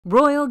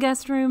Royal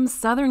guest rooms,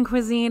 southern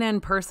cuisine,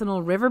 and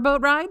personal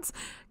riverboat rides?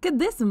 Could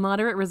this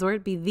moderate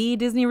resort be the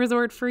Disney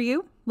resort for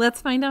you?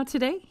 Let's find out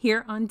today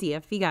here on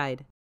DFV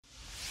Guide.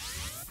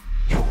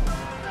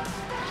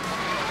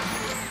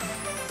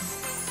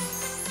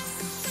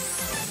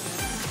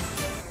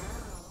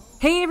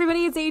 Hey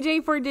everybody, it's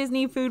AJ for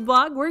Disney Food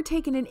Blog. We're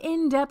taking an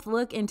in-depth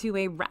look into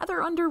a rather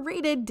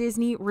underrated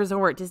Disney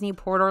resort, Disney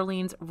Port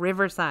Orleans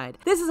Riverside.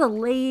 This is a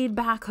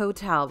laid-back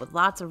hotel with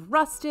lots of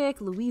rustic,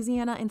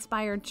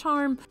 Louisiana-inspired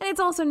charm, and it's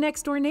also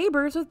next-door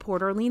neighbors with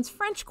Port Orleans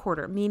French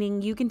Quarter,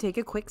 meaning you can take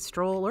a quick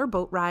stroll or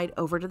boat ride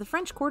over to the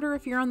French Quarter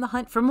if you're on the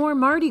hunt for more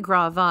Mardi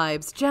Gras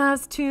vibes,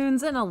 jazz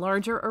tunes, and a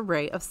larger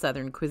array of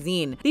southern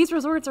cuisine. These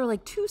resorts are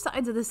like two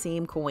sides of the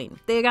same coin.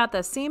 They got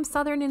the same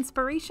southern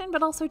inspiration,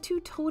 but also two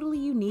totally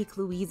unique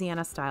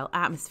Louisiana-style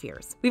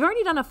atmospheres. We've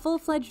already done a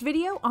full-fledged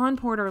video on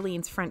Port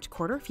Orleans French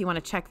Quarter if you want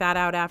to check that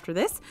out after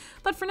this,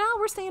 but for now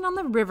we're staying on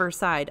the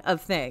Riverside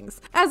of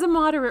things. As a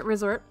moderate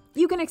resort,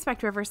 you can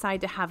expect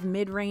Riverside to have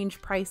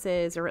mid-range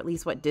prices, or at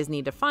least what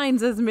Disney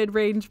defines as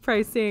mid-range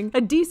pricing,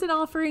 a decent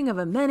offering of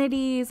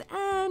amenities,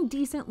 and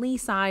decently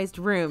sized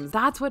rooms.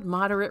 That's what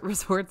moderate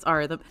resorts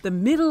are, the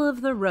middle of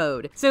the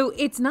road. So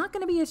it's not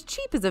going to be as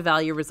cheap as a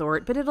value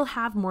resort, but it'll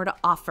have more to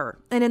offer.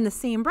 And in the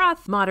same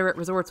breath, moderate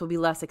resorts will be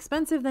less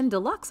expensive than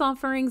deluxe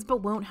offerings,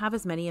 but won't have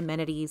as many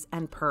amenities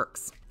and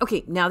perks.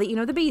 Okay, now that you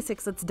know the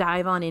basics, let's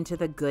dive on into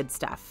the good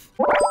stuff.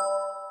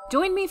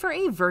 Join me for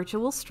a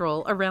virtual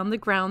stroll around the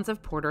grounds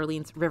of Port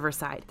Orleans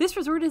Riverside. This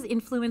resort is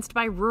influenced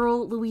by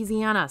rural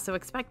Louisiana, so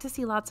expect to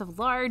see lots of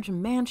large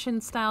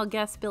mansion-style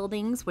guest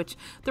buildings, which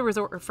the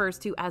resort refers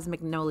to as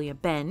Magnolia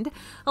Bend,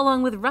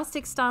 along with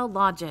rustic-style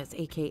lodges,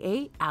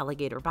 aka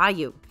Alligator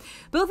Bayou.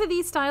 Both of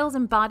these styles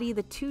embody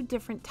the two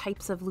different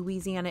types of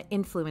Louisiana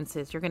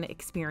influences you're going to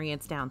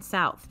experience down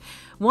south.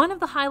 One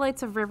of the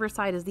highlights of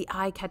Riverside is the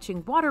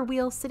eye-catching water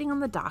wheel sitting on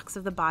the docks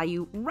of the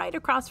bayou right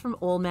across from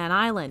Old Man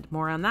Island.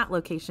 More on that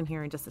location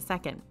here in just a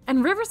second.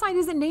 And Riverside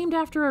isn't named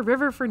after a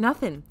river for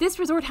nothing. This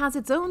resort has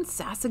its own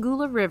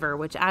Sassagoula River,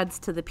 which adds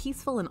to the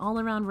peaceful and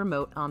all-around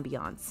remote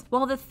ambiance.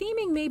 While the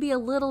theming may be a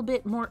little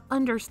bit more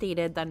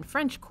understated than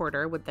French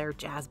Quarter with their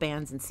jazz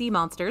bands and sea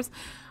monsters,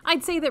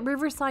 I'd say that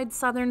Riverside's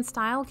southern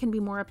style can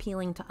be more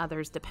appealing to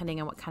others depending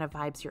on what kind of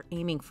vibes you're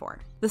aiming for.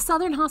 The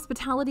southern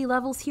hospitality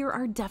levels here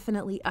are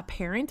definitely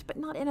apparent, but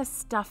not in a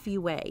stuffy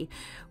way.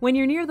 When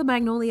you're near the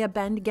Magnolia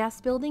Bend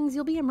guest buildings,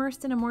 you'll be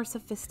immersed in a more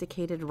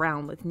sophisticated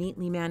realm with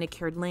neatly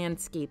manicured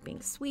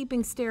landscaping,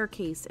 sweeping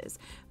staircases,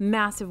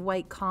 massive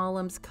white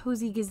columns,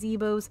 cozy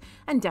gazebos,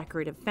 and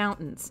decorative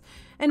fountains.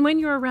 And when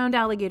you're around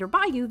Alligator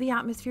Bayou, the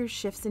atmosphere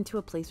shifts into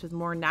a place with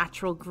more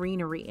natural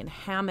greenery and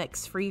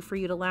hammocks free for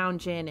you to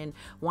lounge in and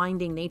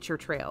winding nature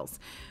trails.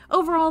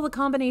 Overall, the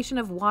combination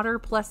of water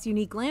plus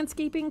unique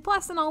landscaping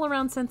plus an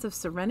all-around sense of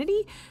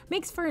serenity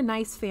makes for a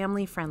nice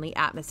family-friendly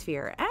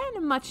atmosphere and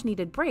a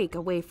much-needed break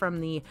away from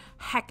the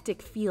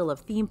hectic feel of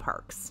theme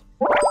parks.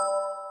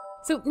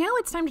 So now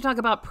it's time to talk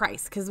about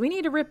price, because we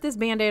need to rip this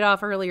Band-Aid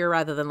off earlier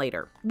rather than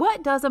later.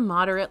 What does a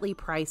moderately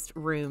priced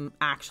room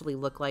actually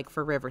look like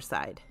for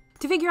Riverside?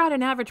 To figure out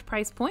an average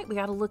price point, we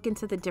got to look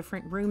into the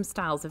different room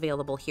styles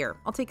available here.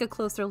 I'll take a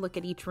closer look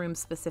at each room's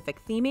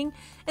specific theming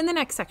in the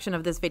next section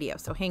of this video,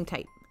 so hang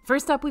tight.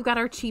 First up, we've got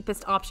our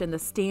cheapest option, the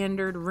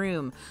standard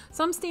room.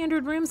 Some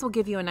standard rooms will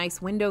give you a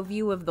nice window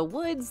view of the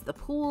woods, the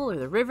pool, or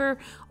the river,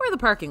 or the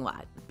parking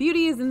lot.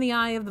 Beauty is in the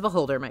eye of the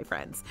beholder, my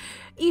friends.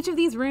 Each of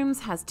these rooms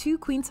has 2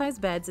 queen-size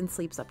beds and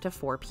sleeps up to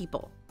 4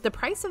 people. The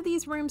price of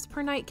these rooms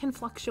per night can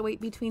fluctuate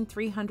between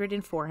 $300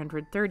 and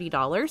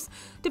 $430,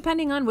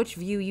 depending on which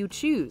view you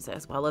choose,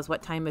 as well as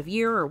what time of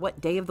year or what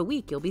day of the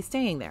week you'll be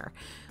staying there.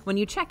 When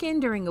you check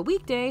in during a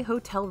weekday,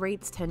 hotel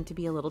rates tend to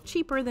be a little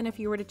cheaper than if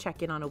you were to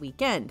check in on a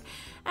weekend.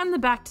 And the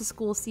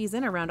back-to-school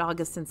season around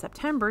August and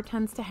September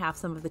tends to have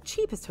some of the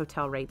cheapest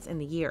hotel rates in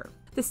the year.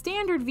 The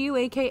standard view,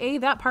 aka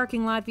that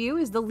parking lot view,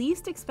 is the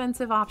least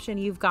expensive option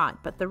you've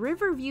got, but the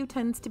river view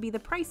tends to be the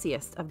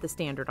priciest of the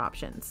standard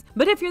options.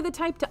 But if you're the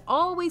type to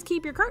always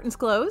keep your curtains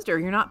closed, or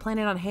you're not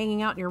planning on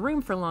hanging out in your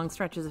room for long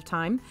stretches of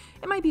time,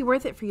 it might be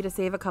worth it for you to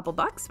save a couple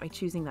bucks by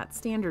choosing that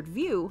standard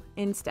view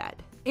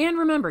instead. And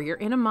remember, you're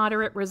in a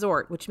moderate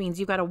resort, which means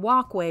you've got a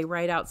walkway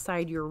right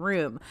outside your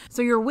room.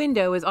 So your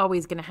window is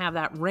always going to have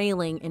that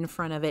railing in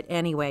front of it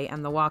anyway,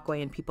 and the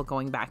walkway and people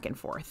going back and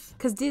forth.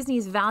 Because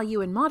Disney's value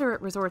and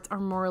moderate resorts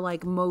are more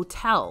like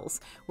motels,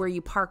 where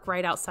you park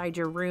right outside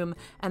your room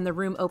and the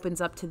room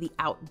opens up to the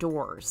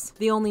outdoors.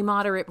 The only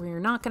moderate where you're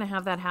not going to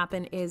have that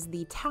happen is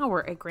the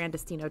tower at Grand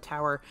Destino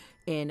Tower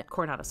in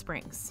Coronado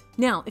Springs.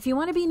 Now, if you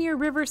want to be near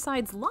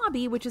Riverside's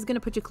lobby, which is going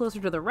to put you closer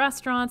to the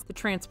restaurants, the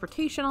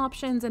transportation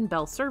options, and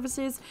bell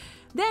services,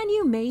 then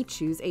you may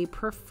choose a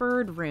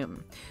preferred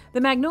room.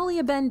 The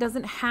Magnolia Bend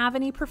doesn't have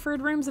any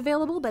preferred rooms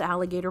available, but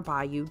Alligator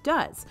Bayou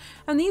does.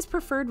 And these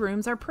preferred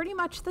rooms are pretty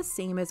much the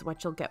same as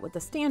what you'll get with the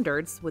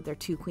standards, with their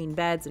 2 queen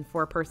beds and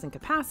 4-person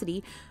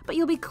capacity, but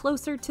you'll be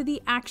closer to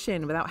the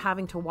action without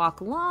having to walk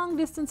long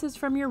distances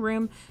from your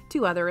room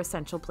to other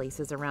essential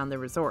places around the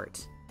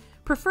resort.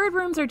 Preferred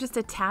rooms are just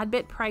a tad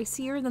bit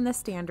pricier than the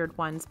standard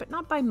ones, but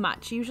not by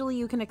much. Usually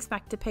you can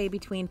expect to pay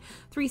between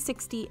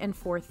 $360 and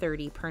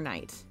 $430 per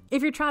night.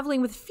 If you're traveling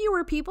with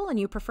fewer people and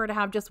you prefer to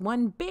have just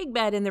one big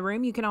bed in the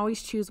room, you can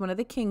always choose one of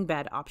the king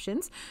bed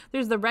options.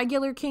 There's the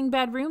regular king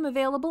bed room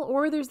available,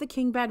 or there's the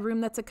king bed room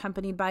that's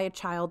accompanied by a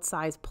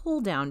child-size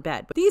pull-down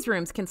bed. These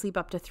rooms can sleep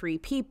up to 3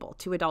 people,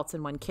 2 adults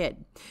and 1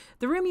 kid.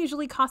 The room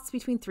usually costs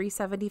between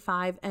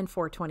 $375 and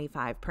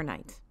 $425 per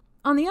night.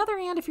 On the other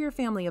hand, if you're a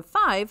family of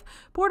 5,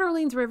 Port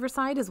Orleans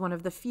Riverside is one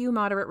of the few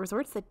moderate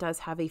resorts that does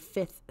have a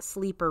 5th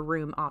sleeper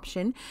room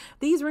option.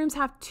 These rooms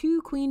have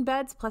 2 queen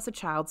beds plus a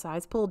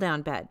child-size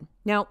pull-down bed.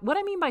 Now, what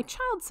I mean by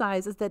child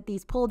size is that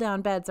these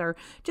pull-down beds are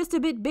just a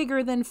bit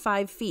bigger than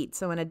 5 feet,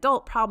 so an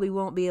adult probably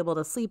won't be able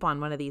to sleep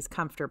on one of these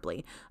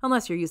comfortably,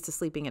 unless you're used to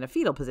sleeping in a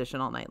fetal position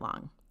all night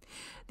long.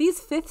 These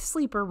 5th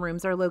sleeper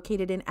rooms are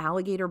located in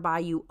Alligator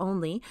Bayou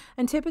only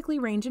and typically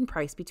range in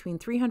price between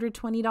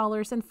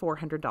 $320 and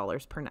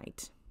 $400 per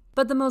night.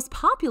 But the most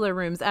popular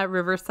rooms at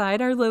Riverside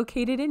are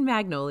located in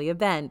Magnolia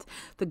Bend,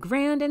 the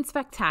grand and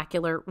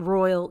spectacular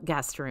Royal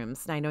Guest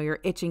Rooms. And I know you're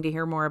itching to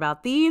hear more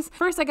about these.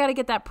 First, I got to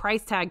get that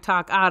price tag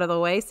talk out of the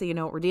way so you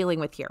know what we're dealing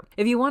with here.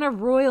 If you want a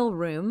royal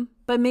room,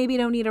 but maybe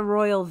don't need a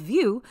royal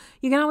view,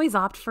 you can always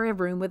opt for a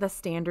room with a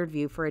standard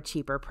view for a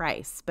cheaper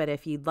price. But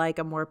if you'd like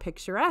a more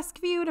picturesque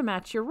view to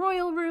match your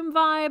royal room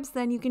vibes,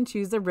 then you can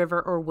choose the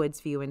river or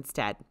woods view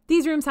instead.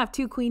 These rooms have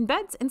 2 queen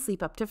beds and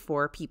sleep up to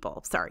 4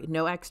 people. Sorry,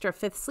 no extra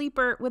 5th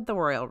sleeper with the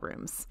royal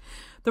rooms.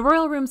 The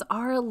royal rooms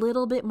are a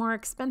little bit more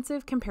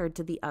expensive compared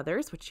to the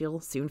others, which you'll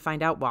soon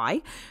find out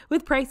why,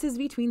 with prices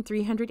between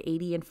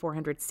 $380 and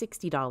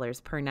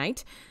 $460 per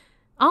night.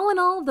 All in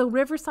all, though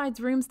Riverside's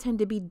rooms tend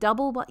to be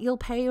double what you'll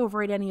pay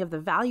over at any of the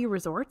value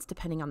resorts,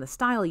 depending on the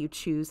style you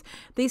choose,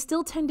 they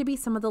still tend to be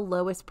some of the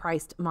lowest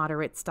priced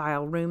moderate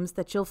style rooms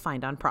that you'll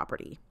find on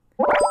property.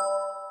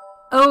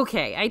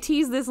 Okay, I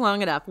teased this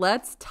long enough.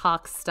 Let's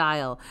talk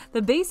style.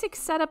 The basic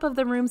setup of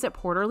the rooms at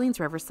Port Orleans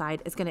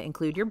Riverside is going to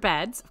include your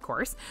beds, of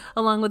course,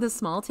 along with a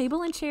small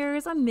table and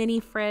chairs, a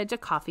mini fridge, a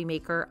coffee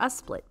maker, a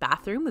split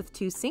bathroom with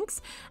 2 sinks,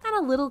 and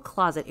a little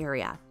closet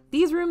area.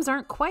 These rooms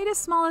aren't quite as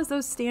small as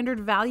those standard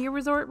value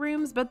resort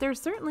rooms, but they're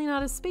certainly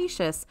not as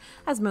spacious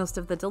as most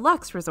of the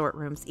deluxe resort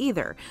rooms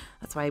either.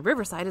 That's why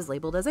Riverside is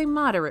labeled as a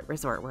moderate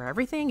resort where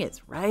everything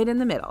is right in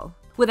the middle.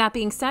 With that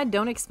being said,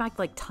 don't expect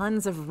like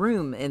tons of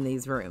room in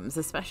these rooms,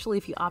 especially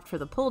if you opt for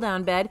the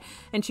pull-down bed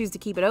and choose to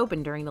keep it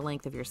open during the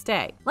length of your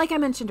stay. Like I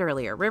mentioned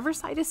earlier,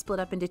 Riverside is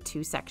split up into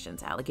 2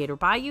 sections, Alligator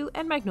Bayou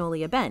and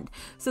Magnolia Bend,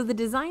 so the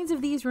designs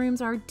of these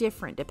rooms are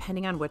different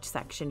depending on which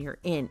section you're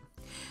in.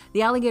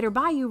 The Alligator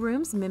Bayou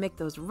rooms mimic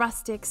those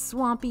rustic,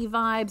 swampy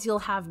vibes. You'll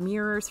have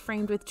mirrors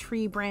framed with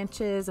tree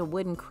branches, a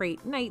wooden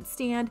crate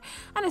nightstand,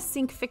 and a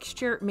sink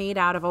fixture made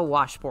out of a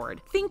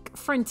washboard. Think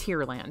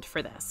Frontierland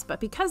for this, but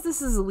because this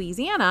is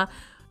Louisiana,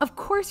 of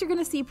course you're going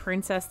to see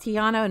Princess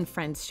Tiana and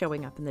friends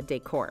showing up in the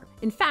decor.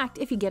 In fact,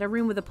 if you get a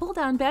room with a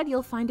pull-down bed,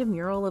 you'll find a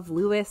mural of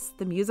Louis,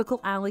 the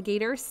musical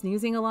alligator,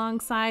 snoozing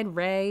alongside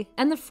Ray,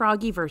 and the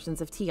froggy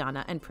versions of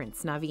Tiana and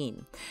Prince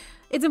Naveen.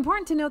 It's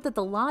important to note that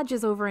the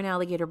lodges over in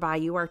Alligator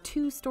Bayou are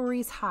 2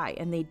 stories high,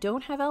 and they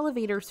don't have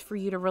elevators for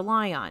you to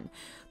rely on.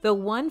 Though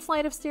 1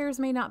 flight of stairs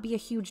may not be a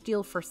huge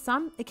deal for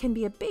some, it can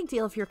be a big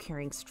deal if you're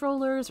carrying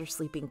strollers or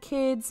sleeping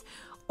kids,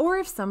 or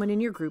if someone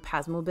in your group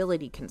has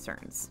mobility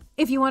concerns.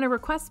 If you want a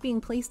request being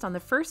placed on the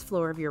 1st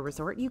floor of your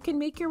resort, you can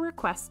make your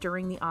request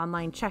during the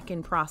online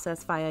check-in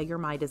process via your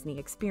My Disney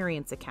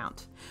Experience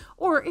account.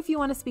 Or if you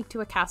want to speak to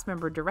a cast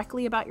member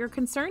directly about your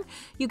concern,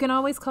 you can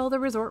always call the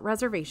resort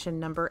reservation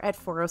number at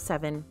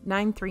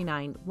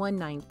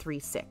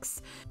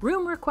 407-939-1936.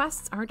 Room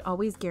requests aren't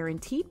always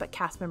guaranteed, but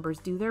cast members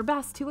do their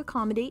best to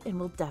accommodate and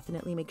will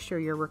definitely make sure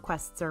your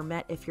requests are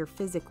met if you're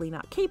physically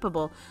not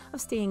capable of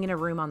staying in a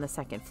room on the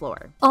 2nd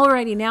floor.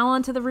 Alrighty, now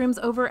on to the rooms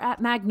over at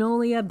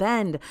Magnolia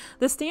Bend.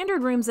 The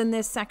standard rooms in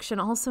this section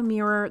also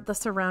mirror the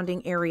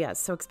surrounding areas,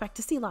 so expect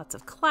to see lots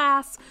of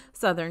class,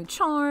 southern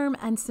charm,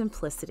 and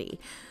simplicity.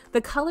 The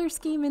color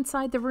scheme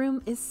inside the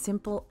room is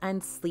simple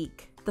and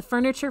sleek. The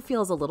furniture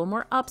feels a little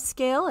more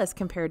upscale as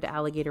compared to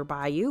Alligator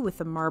Bayou,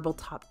 with a marble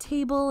top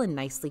table and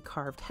nicely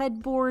carved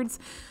headboards.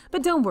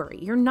 But don't worry,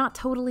 you're not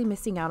totally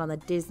missing out on the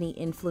Disney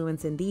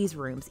influence in these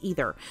rooms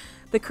either.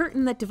 The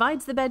curtain that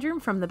divides the bedroom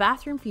from the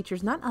bathroom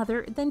features none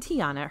other than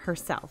Tiana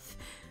herself.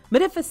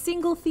 But if a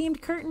single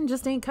themed curtain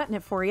just ain't cutting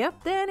it for you,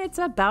 then it's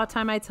about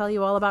time I tell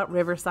you all about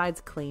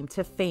Riverside's claim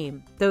to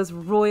fame, those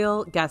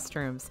royal guest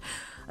rooms.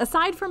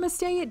 Aside from a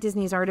stay at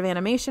Disney's Art of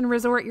Animation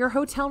Resort, your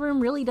hotel room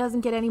really doesn't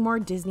get any more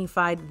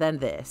Disney-fied than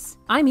this.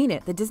 I mean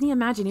it, the Disney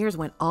Imagineers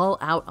went all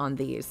out on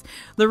these.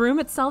 The room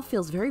itself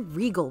feels very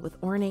regal with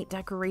ornate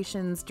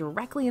decorations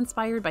directly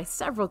inspired by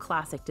several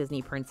classic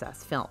Disney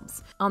princess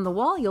films. On the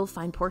wall, you'll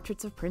find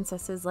portraits of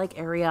princesses like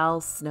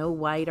Ariel, Snow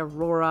White,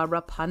 Aurora,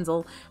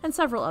 Rapunzel, and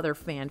several other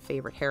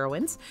fan-favorite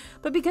heroines.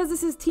 But because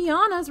this is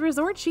Tiana's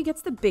resort, she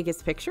gets the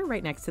biggest picture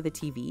right next to the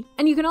TV.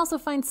 And you can also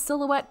find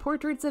silhouette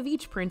portraits of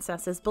each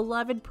princess's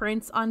beloved beloved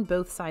prints on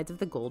both sides of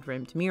the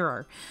gold-rimmed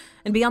mirror.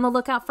 And be on the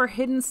lookout for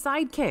hidden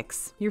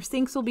sidekicks. Your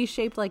sinks will be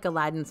shaped like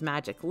Aladdin's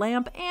magic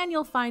lamp, and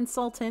you'll find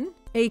Sultan,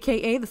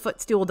 aka the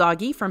footstool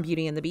doggy from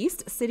Beauty and the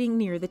Beast, sitting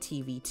near the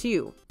TV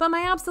too. But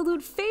my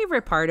absolute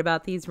favorite part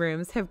about these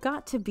rooms have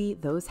got to be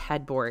those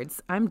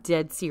headboards. I'm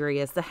dead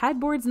serious. The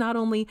headboards not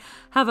only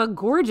have a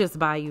gorgeous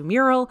Bayou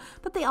mural,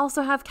 but they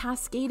also have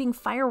cascading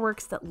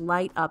fireworks that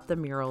light up the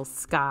mural's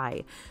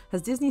sky.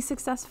 Has Disney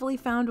successfully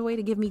found a way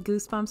to give me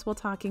goosebumps while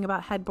talking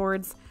about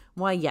headboards?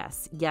 Why,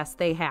 yes,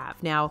 they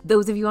have. Now,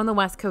 those of you on the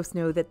West Coast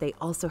know that they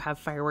also have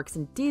fireworks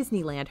in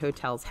Disneyland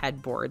Hotel's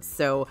headboards,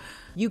 so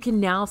you can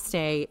now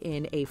stay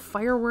in a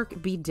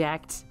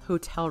firework-bedecked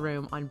hotel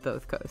room on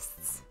both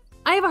coasts.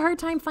 I have a hard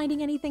time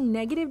finding anything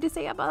negative to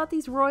say about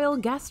these royal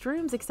guest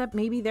rooms, except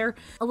maybe they're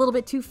a little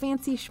bit too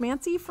fancy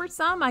schmancy for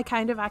some. I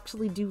kind of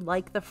actually do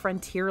like the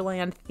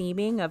Frontierland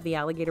theming of the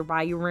Alligator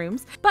Bayou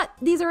rooms, but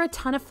these are a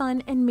ton of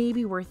fun and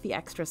maybe worth the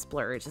extra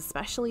splurge,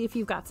 especially if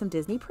you've got some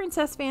Disney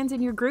princess fans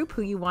in your group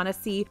who you want to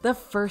see the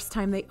first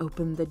time they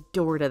open the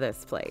door to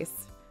this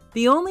place.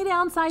 The only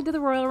downside to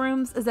the royal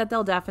rooms is that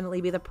they'll definitely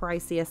be the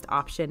priciest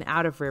option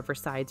out of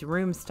Riverside's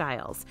room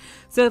styles.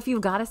 So if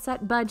you've got a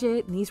set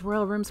budget and these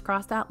royal rooms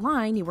cross that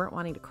line you weren't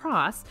wanting to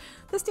cross,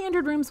 the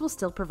standard rooms will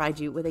still provide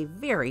you with a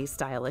very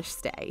stylish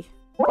stay.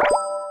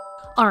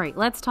 All right,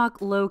 let's talk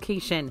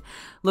location.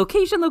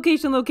 Location,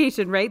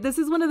 right? This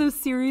is one of those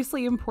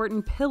seriously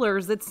important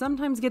pillars that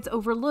sometimes gets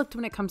overlooked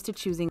when it comes to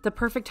choosing the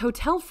perfect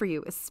hotel for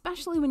you,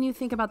 especially when you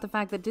think about the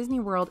fact that Disney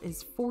World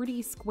is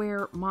 40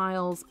 square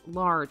miles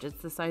large.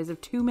 It's the size of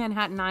 2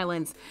 Manhattan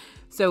Islands.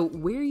 So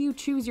where you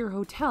choose your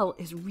hotel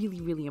is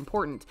really, really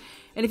important.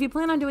 And if you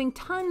plan on doing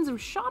tons of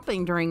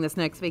shopping during this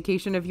next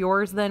vacation of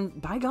yours, then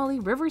by golly,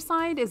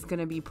 Riverside is going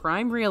to be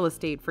prime real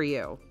estate for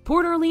you.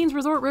 Port Orleans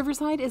Resort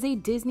Riverside is a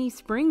Disney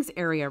Springs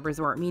area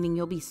resort, meaning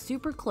you'll be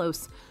super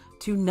close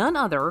to none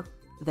other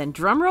than,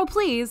 drumroll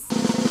please,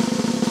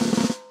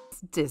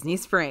 Disney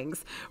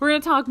Springs. We're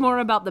going to talk more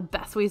about the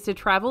best ways to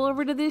travel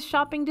over to this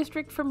shopping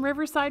district from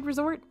Riverside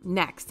Resort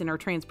next in our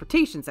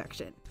transportation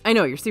section. I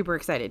know you're super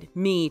excited.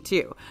 Me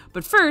too.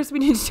 But first, we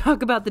need to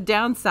talk about the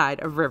downside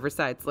of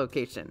Riverside's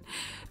location.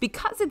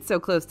 Because it's so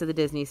close to the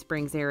Disney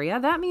Springs area,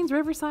 that means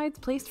Riverside's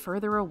placed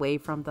further away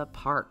from the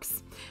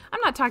parks. I'm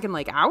not talking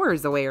like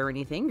hours away or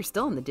anything. You're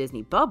still in the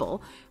Disney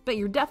bubble, but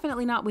you're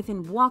definitely not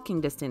within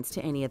walking distance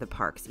to any of the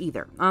parks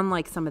either,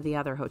 unlike some of the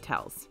other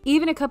hotels.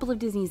 Even a couple of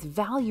Disney's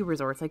value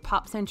resorts like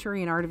Pop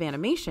Century and Art of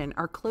Animation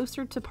are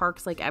closer to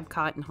parks like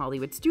Epcot and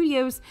Hollywood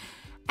Studios,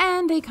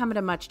 and they come at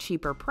a much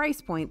cheaper price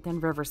point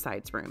than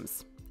Riverside's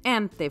rooms.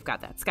 And they've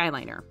got that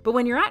Skyliner. But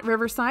when you're at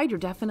Riverside, you're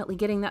definitely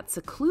getting that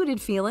secluded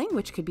feeling,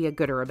 which could be a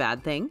good or a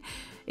bad thing.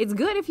 It's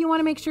good if you want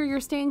to make sure you're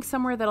staying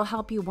somewhere that'll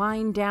help you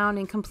wind down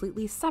and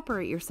completely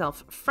separate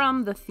yourself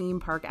from the theme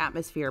park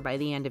atmosphere by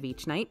the end of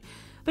each night.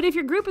 But if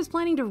your group is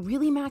planning to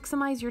really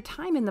maximize your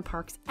time in the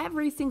parks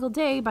every single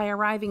day by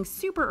arriving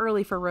super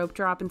early for rope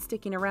drop and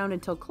sticking around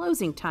until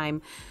closing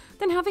time,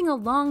 then having a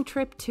long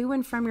trip to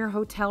and from your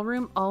hotel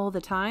room all the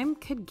time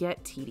could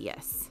get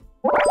tedious.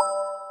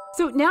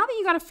 So now that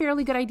you got a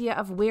fairly good idea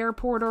of where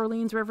Port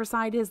Orleans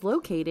Riverside is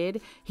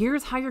located,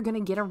 here's how you're going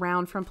to get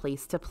around from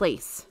place to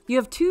place. You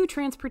have 2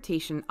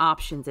 transportation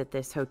options at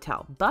this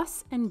hotel,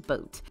 bus and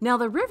boat. Now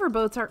the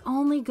riverboats are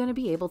only going to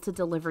be able to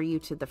deliver you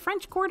to the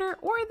French Quarter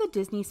or the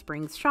Disney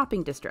Springs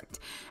shopping district,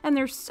 and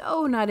they're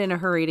so not in a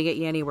hurry to get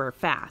you anywhere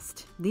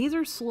fast. These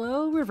are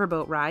slow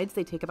riverboat rides.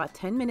 They take about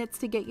 10 minutes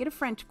to get you to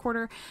French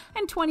Quarter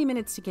and 20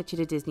 minutes to get you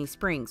to Disney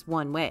Springs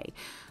one way.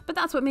 But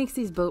that's what makes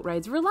these boat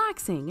rides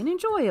relaxing and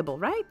enjoyable,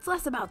 right? It's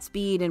less about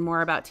speed and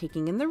more about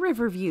taking in the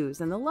river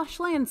views and the lush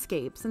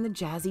landscapes and the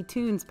jazzy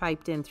tunes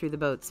piped in through the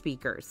boat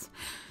speakers.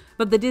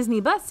 But the Disney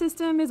bus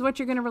system is what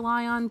you're going to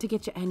rely on to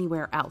get you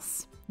anywhere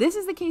else. This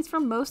is the case for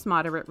most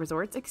moderate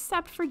resorts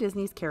except for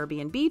Disney's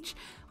Caribbean Beach,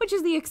 which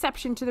is the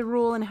exception to the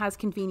rule and has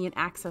convenient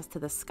access to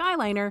the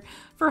Skyliner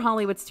for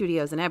Hollywood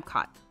Studios and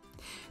Epcot.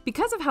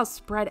 Because of how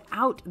spread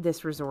out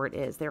this resort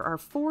is, there are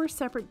 4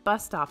 separate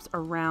bus stops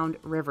around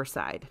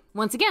Riverside.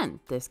 Once again,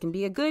 this can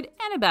be a good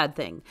and a bad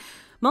thing.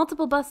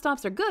 Multiple bus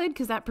stops are good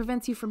because that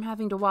prevents you from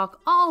having to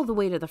walk all the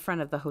way to the front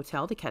of the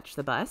hotel to catch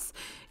the bus.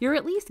 You're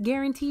at least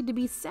guaranteed to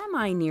be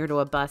semi-near to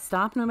a bus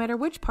stop no matter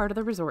which part of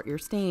the resort you're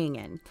staying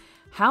in.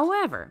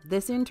 However,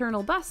 this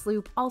internal bus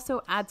loop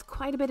also adds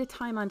quite a bit of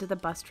time onto the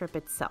bus trip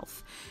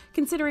itself.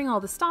 Considering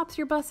all the stops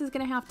your bus is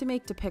going to have to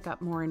make to pick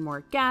up more and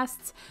more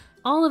guests,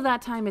 all of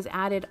that time is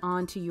added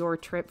onto your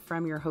trip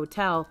from your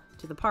hotel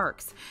to the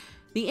parks.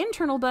 The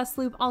internal bus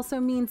loop also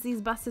means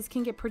these buses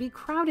can get pretty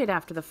crowded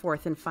after the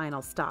 4th and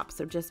final stop,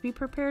 so just be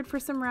prepared for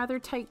some rather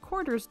tight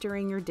quarters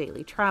during your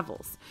daily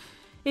travels.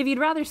 If you'd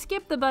rather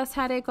skip the bus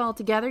headache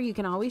altogether, you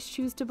can always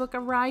choose to book a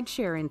ride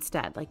share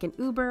instead, like an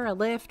Uber, a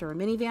Lyft, or a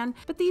minivan,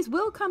 but these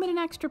will come at an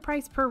extra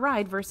price per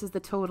ride versus the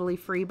totally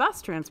free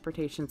bus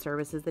transportation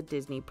services that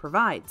Disney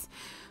provides.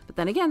 But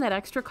then again, that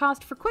extra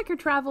cost for quicker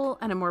travel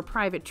and a more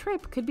private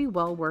trip could be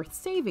well worth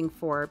saving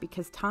for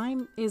because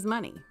time is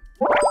money.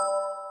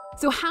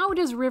 So how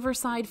does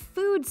Riverside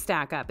food food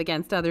stack up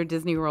against other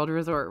Disney World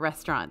Resort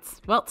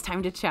restaurants? Well, it's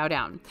time to chow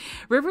down.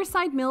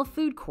 Riverside Mill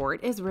Food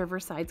Court is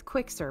Riverside's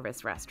quick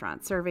service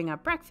restaurant, serving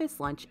up breakfast,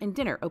 lunch, and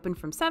dinner, open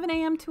from 7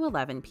 a.m. to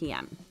 11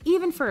 p.m.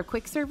 Even for a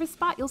quick service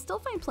spot, you'll still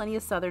find plenty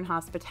of Southern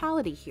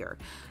hospitality here.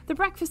 The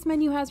breakfast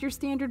menu has your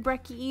standard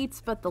brekkie eats,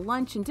 but the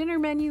lunch and dinner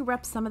menu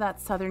reps some of that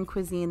Southern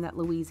cuisine that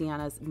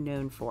Louisiana's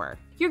known for.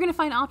 You're going to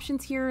find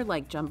options here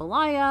like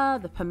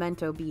jambalaya, the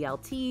pimento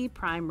BLT,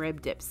 prime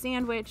rib dip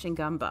sandwich, and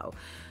gumbo.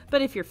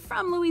 But if you're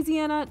from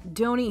Louisiana,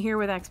 don't eat here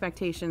with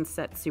expectations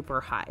set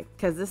super high,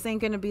 because this ain't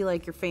going to be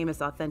like your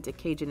famous authentic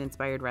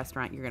Cajun-inspired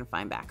restaurant you're going to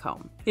find back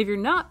home. If you're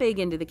not big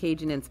into the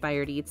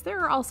Cajun-inspired eats, there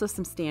are also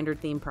some standard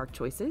theme park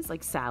choices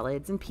like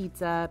salads and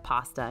pizza,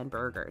 pasta, and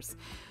burgers.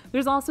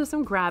 There's also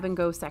some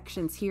grab-and-go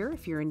sections here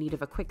if you're in need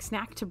of a quick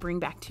snack to bring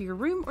back to your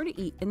room or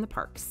to eat in the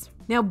parks.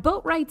 Now,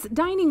 Boatwright's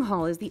Dining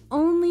Hall is the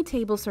only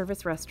table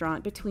service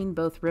restaurant between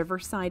both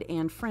Riverside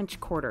and French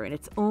Quarter, and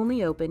it's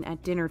only open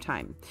at dinner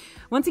time.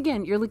 Once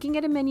again, you're looking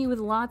at a menu with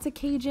lots of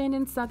Cajun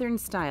and Southern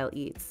style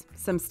eats.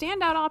 Some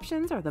standout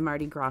options are the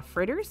Mardi Gras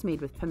fritters made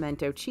with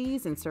pimento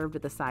cheese and served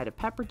with a side of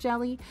pepper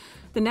jelly,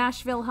 the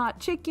Nashville hot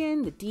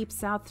chicken, the Deep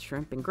South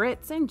shrimp and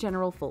grits, and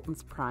General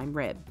Fulton's prime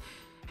rib.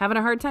 Having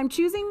a hard time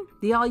choosing?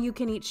 The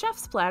all-you-can-eat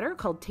chef's platter,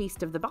 called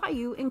Taste of the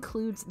Bayou,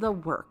 includes the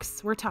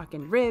works. We're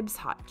talking ribs,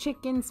 hot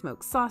chicken,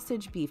 smoked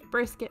sausage, beef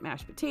brisket,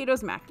 mashed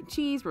potatoes, mac and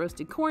cheese,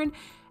 roasted corn,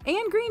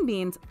 and green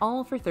beans,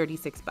 all for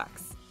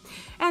 $36.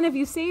 And if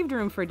you saved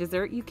room for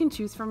dessert, you can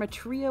choose from a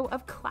trio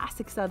of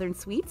classic Southern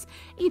sweets,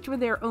 each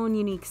with their own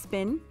unique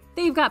spin.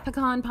 They've got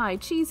pecan pie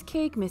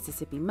cheesecake,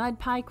 Mississippi mud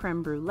pie,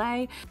 creme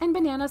brulee, and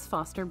bananas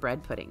Foster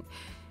bread pudding.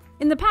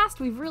 In the past,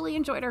 we've really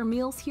enjoyed our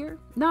meals here.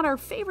 Not our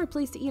favorite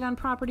place to eat on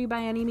property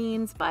by any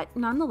means, but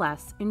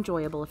nonetheless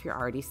enjoyable if you're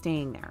already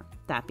staying there.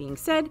 That being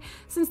said,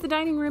 since the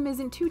dining room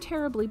isn't too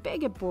terribly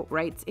big at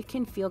Boatwright's, it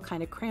can feel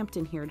kind of cramped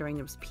in here during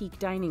those peak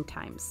dining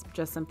times.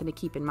 Just something to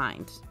keep in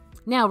mind.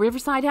 Now,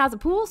 Riverside has a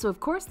pool, so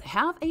of course they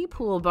have a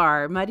pool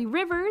bar. Muddy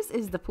Rivers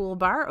is the pool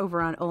bar over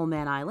on Old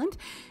Man Island.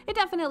 It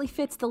definitely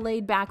fits the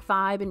laid-back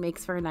vibe and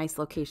makes for a nice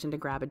location to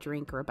grab a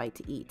drink or a bite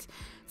to eat.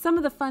 Some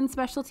of the fun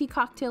specialty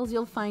cocktails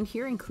you'll find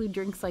here include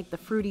drinks like the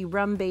fruity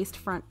rum-based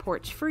Front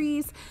Porch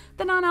Freeze,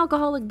 the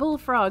non-alcoholic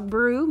Bullfrog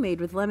Brew made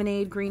with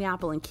lemonade, green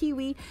apple, and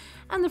kiwi,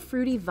 and the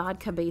fruity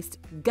vodka-based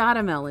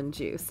Gottamelon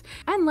juice.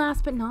 And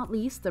last but not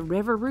least, the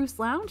River Roost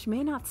Lounge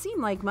may not seem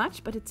like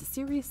much, but it's a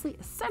seriously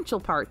essential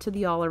part to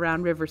the all-around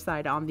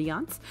Riverside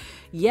ambiance.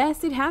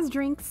 Yes, it has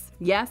drinks.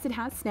 Yes, it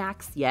has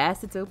snacks.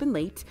 Yes, it's open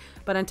late.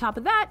 But on top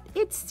of that,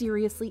 it's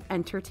seriously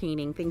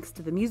entertaining thanks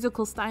to the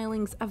musical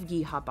stylings of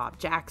Yeehaw Bob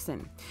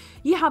Jackson.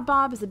 Yeehaw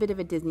Bob is a bit of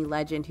a Disney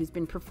legend who's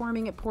been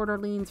performing at Port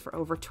Orleans for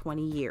over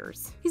 20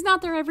 years. He's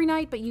not there every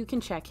night, but you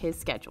can check his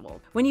schedule.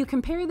 When you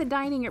compare the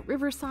dining at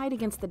Riverside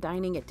against the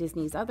dining at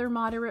Disney's other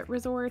moderate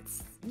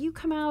resorts, you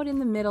come out in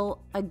the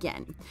middle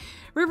again.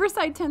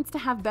 Riverside tends to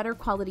have better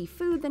quality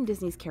food than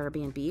Disney's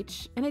Caribbean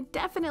Beach, and it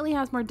definitely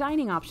has more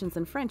dining options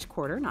than French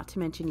Quarter, not to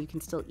mention you can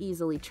still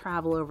easily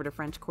travel over to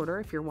French Quarter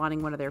if you're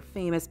wanting one of their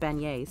famous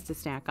beignets to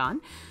snack on.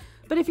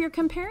 But if you're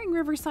comparing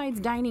Riverside's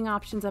dining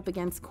options up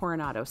against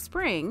Coronado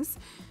Springs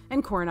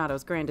and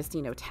Coronado's Gran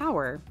Destino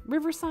Tower,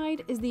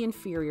 Riverside is the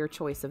inferior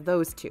choice of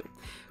those two.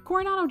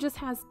 Coronado just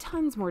has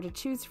tons more to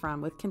choose from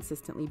with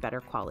consistently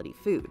better quality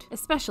food,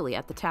 especially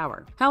at the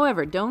tower.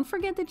 However, don't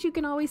forget that you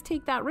can always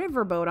take that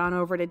riverboat on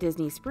over to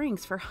Disney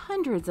Springs for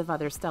hundreds of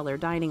other stellar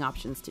dining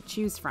options to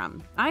choose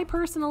from. I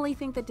personally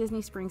think that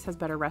Disney Springs has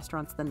better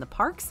restaurants than the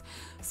parks,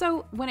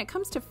 so when it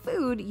comes to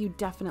food, you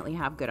definitely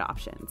have good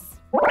options.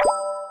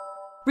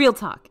 Real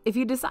talk, if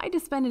you decide to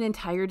spend an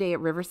entire day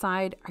at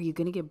Riverside, are you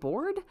going to get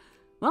bored?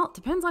 Well, it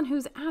depends on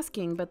who's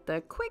asking, but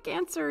the quick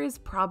answer is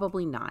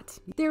probably not.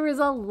 There is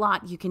a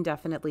lot you can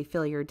definitely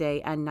fill your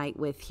day and night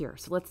with here,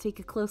 so let's take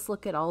a close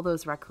look at all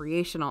those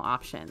recreational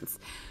options.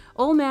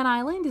 Old Man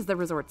Island is the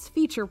resort's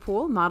feature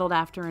pool, modeled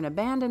after an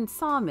abandoned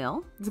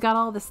sawmill. It's got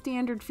all the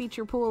standard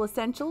feature pool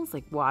essentials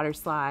like water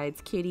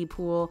slides, kiddie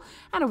pool,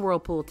 and a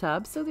whirlpool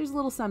tub, so there's a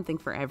little something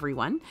for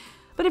everyone.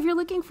 But if you're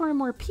looking for a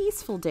more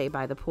peaceful day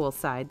by the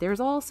poolside, there's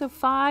also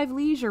 5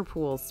 leisure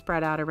pools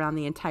spread out around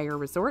the entire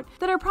resort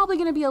that are probably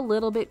going to be a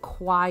little bit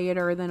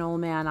quieter than Old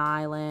Man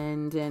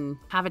Island and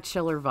have a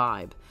chiller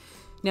vibe.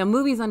 Now,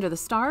 movies under the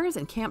stars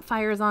and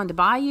campfires on the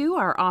bayou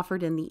are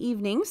offered in the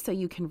evenings, so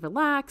you can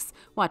relax,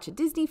 watch a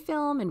Disney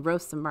film, and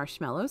roast some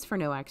marshmallows for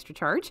no extra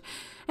charge.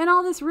 And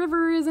all this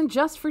river isn't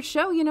just for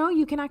show,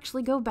 you can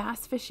actually go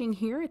bass fishing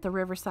here at the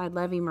Riverside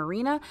Levee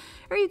Marina,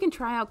 or you can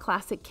try out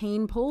classic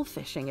cane pole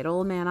fishing at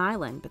Old Man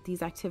Island, but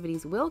these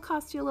activities will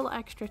cost you a little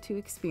extra to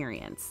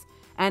experience.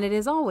 And it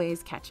is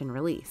always catch and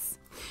release.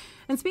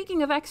 And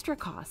speaking of extra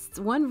costs,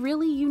 one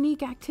really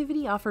unique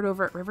activity offered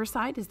over at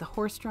Riverside is the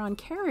horse-drawn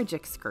carriage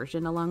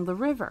excursion along the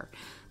river.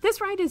 This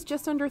ride is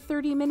just under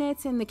 30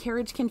 minutes, and the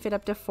carriage can fit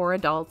up to 4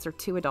 adults or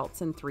 2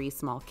 adults and 3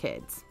 small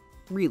kids.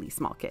 really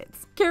small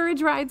kids.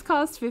 Carriage rides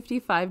cost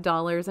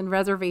 $55 and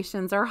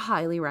reservations are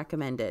highly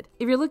recommended.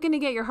 If you're looking to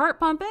get your heart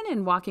pumping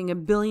and walking a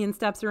billion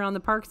steps around the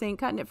parks ain't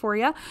cutting it for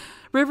you,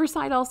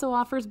 Riverside also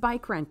offers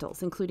bike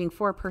rentals, including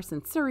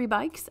 4-person Surrey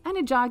bikes and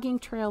a jogging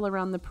trail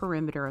around the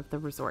perimeter of the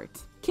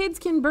resort. Kids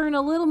can burn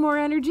a little more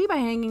energy by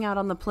hanging out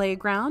on the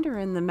playground or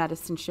in the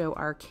Medicine Show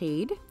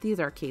arcade. These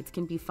arcades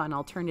can be fun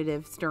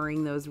alternatives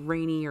during those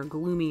rainy or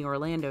gloomy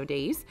Orlando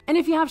days. And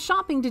if you have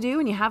shopping to do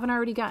and you haven't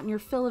already gotten your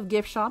fill of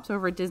gift shops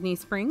over at Disney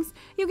Springs,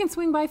 you can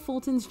swing by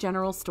Fulton's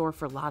General Store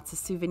for lots of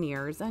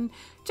souvenirs and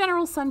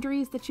general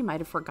sundries that you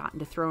might have forgotten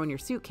to throw in your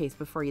suitcase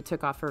before you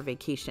took off for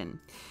vacation.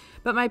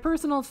 But my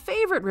personal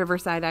favorite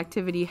Riverside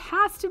activity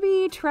has to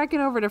be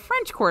trekking over to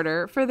French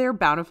Quarter for their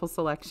bountiful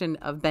selection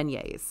of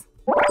beignets.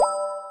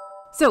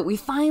 So we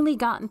finally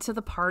gotten to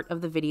the part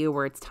of the video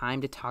where it's time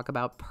to talk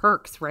about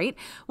perks, right?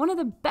 One of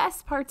the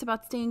best parts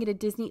about staying at a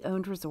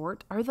Disney-owned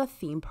resort are the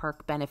theme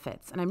park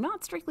benefits. And I'm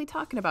not strictly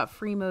talking about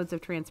free modes of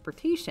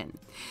transportation.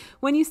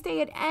 When you stay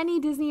at any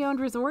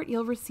Disney-owned resort,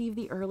 you'll receive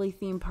the early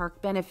theme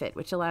park benefit,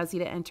 which allows you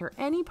to enter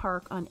any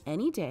park on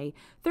any day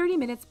 30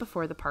 minutes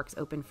before the parks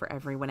open for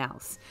everyone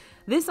else.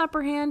 This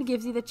upper hand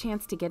gives you the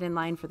chance to get in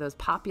line for those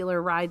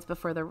popular rides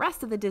before the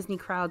rest of the Disney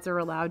crowds are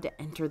allowed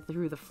to enter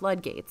through the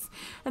floodgates.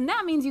 And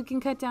that means you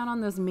can cut down on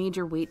those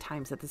major wait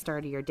times at the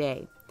start of your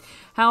day.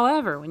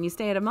 However, when you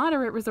stay at a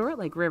moderate resort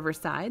like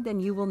Riverside, then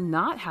you will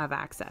not have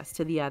access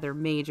to the other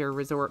major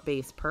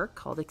resort-based perk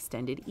called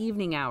extended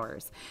evening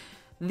hours.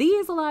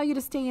 These allow you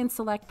to stay in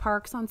select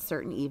parks on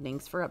certain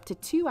evenings for up to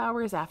 2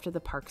 hours after the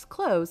parks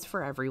close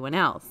for everyone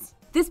else.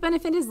 This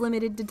benefit is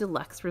limited to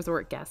deluxe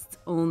resort guests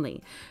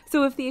only.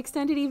 So if the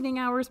extended evening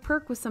hours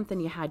perk was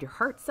something you had your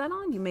heart set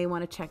on, you may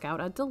want to check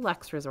out a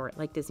deluxe resort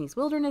like Disney's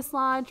Wilderness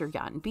Lodge or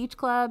Yacht and Beach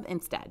Club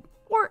instead.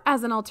 Or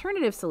as an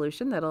alternative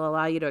solution that'll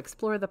allow you to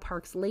explore the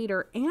parks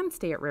later and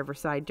stay at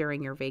Riverside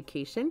during your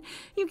vacation,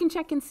 you can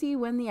check and see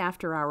when the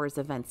after-hours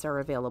events are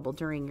available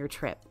during your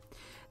trip.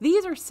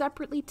 These are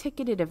separately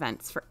ticketed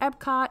events for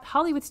Epcot,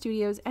 Hollywood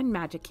Studios, and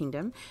Magic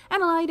Kingdom,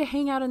 and allow you to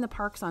hang out in the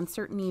parks on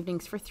certain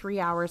evenings for 3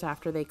 hours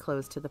after they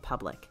close to the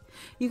public.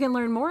 You can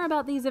learn more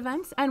about these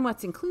events and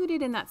what's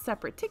included in that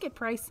separate ticket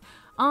price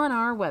on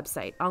our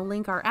website. I'll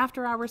link our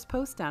after-hours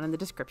post down in the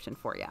description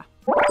for you.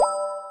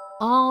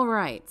 All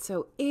right,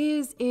 so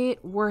is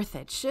it worth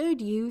it?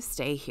 Should you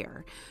stay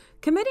here?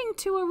 Committing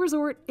to a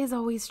resort is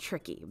always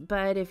tricky,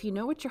 but if you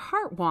know what your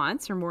heart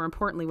wants, or more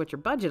importantly, what your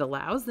budget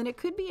allows, then it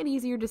could be an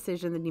easier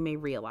decision than you may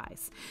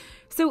realize.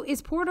 So is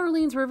Port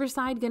Orleans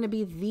Riverside going to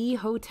be the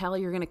hotel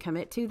you're going to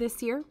commit to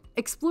this year?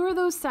 Explore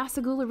those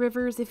Sassagoula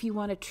rivers if you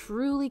want a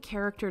truly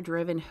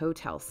character-driven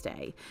hotel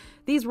stay.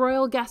 These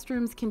royal guest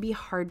rooms can be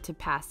hard to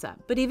pass up,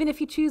 but even if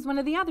you choose one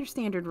of the other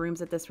standard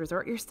rooms at this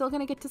resort, you're still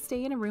going to get to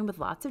stay in a room with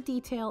lots of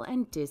detail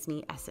and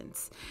Disney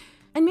essence.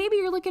 And maybe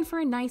you're looking for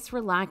a nice,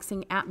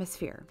 relaxing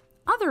atmosphere.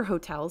 Other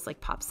hotels like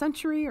Pop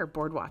Century or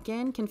Boardwalk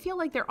Inn can feel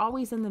like they're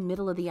always in the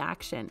middle of the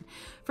action.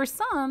 For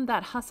some,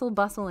 that hustle,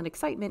 bustle, and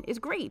excitement is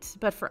great,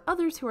 but for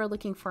others who are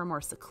looking for a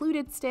more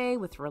secluded stay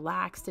with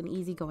relaxed and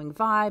easygoing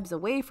vibes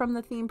away from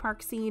the theme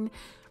park scene,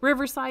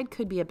 Riverside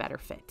could be a better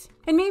fit.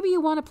 And maybe you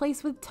want a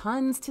place with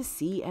tons to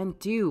see and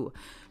do.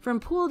 From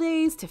pool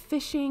days to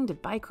fishing to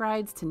bike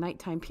rides to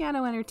nighttime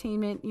piano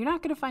entertainment, you're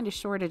not going to find a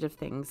shortage of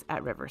things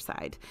at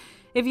Riverside.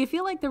 If you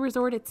feel like the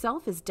resort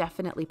itself is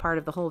definitely part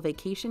of the whole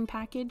vacation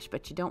package,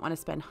 but you don't want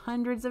to spend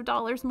hundreds of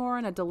dollars more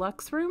on a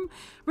deluxe room,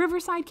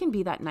 Riverside can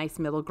be that nice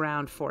middle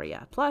ground for you.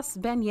 Plus,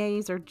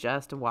 beignets are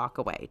just a walk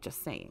away,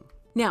 just saying.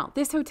 Now,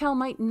 this hotel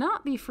might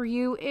not be for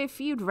you if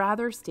you'd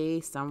rather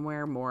stay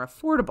somewhere more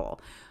affordable.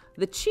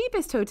 The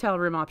cheapest hotel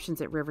room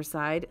options at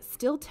Riverside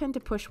still tend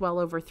to push well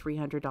over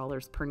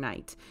 $300 per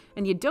night.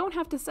 And you don't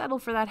have to settle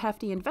for that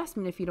hefty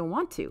investment if you don't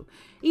want to.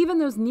 Even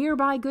those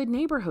nearby Good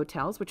Neighbor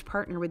hotels, which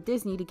partner with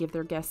Disney to give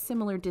their guests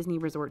similar Disney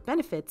resort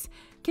benefits,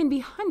 can be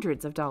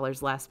hundreds of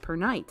dollars less per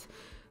night.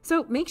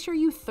 So make sure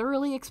you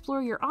thoroughly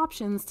explore your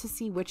options to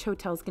see which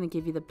hotel is going to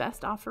give you the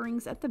best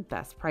offerings at the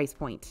best price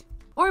point.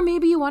 Or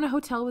maybe you want a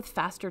hotel with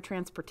faster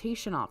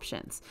transportation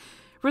options.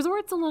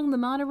 Resorts along the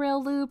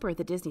monorail loop or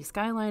the Disney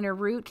Skyliner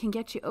route can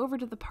get you over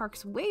to the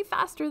parks way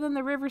faster than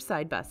the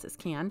Riverside buses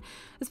can,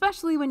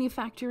 especially when you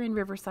factor in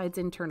Riverside's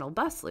internal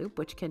bus loop,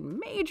 which can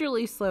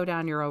majorly slow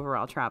down your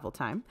overall travel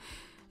time.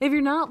 If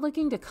you're not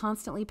looking to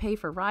constantly pay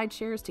for ride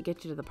shares to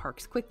get you to the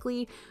parks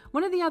quickly,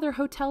 one of the other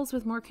hotels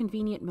with more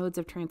convenient modes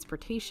of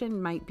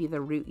transportation might be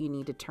the route you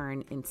need to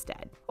turn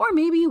instead. Or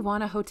maybe you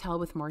want a hotel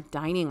with more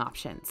dining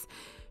options.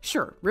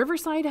 Sure,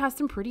 Riverside has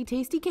some pretty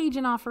tasty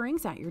Cajun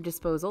offerings at your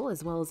disposal,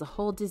 as well as a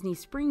whole Disney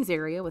Springs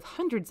area with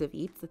hundreds of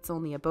eats that's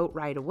only a boat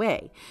ride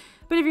away.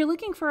 But if you're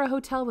looking for a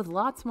hotel with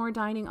lots more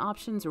dining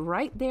options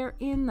right there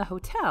in the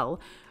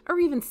hotel, or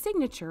even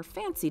signature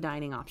fancy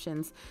dining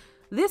options,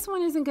 this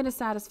one isn't going to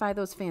satisfy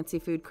those fancy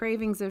food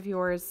cravings of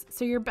yours,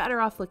 so you're better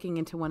off looking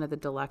into one of the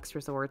deluxe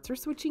resorts or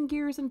switching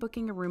gears and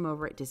booking a room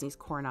over at Disney's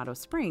Coronado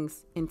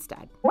Springs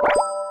instead.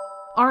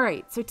 All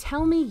right, so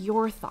tell me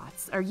your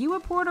thoughts. Are you a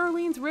Port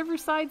Orleans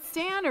Riverside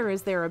stan, or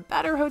is there a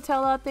better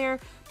hotel out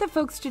there that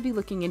folks should be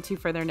looking into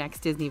for their next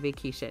Disney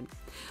vacation?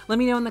 Let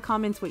me know in the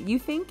comments what you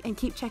think, and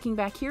keep checking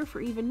back here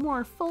for even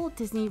more full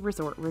Disney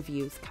resort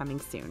reviews coming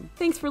soon.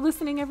 Thanks for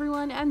listening,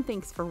 everyone, and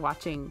thanks for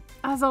watching.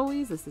 As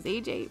always, this is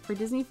AJ for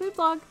Disney Food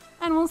Blog,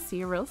 and we'll see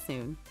you real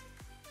soon.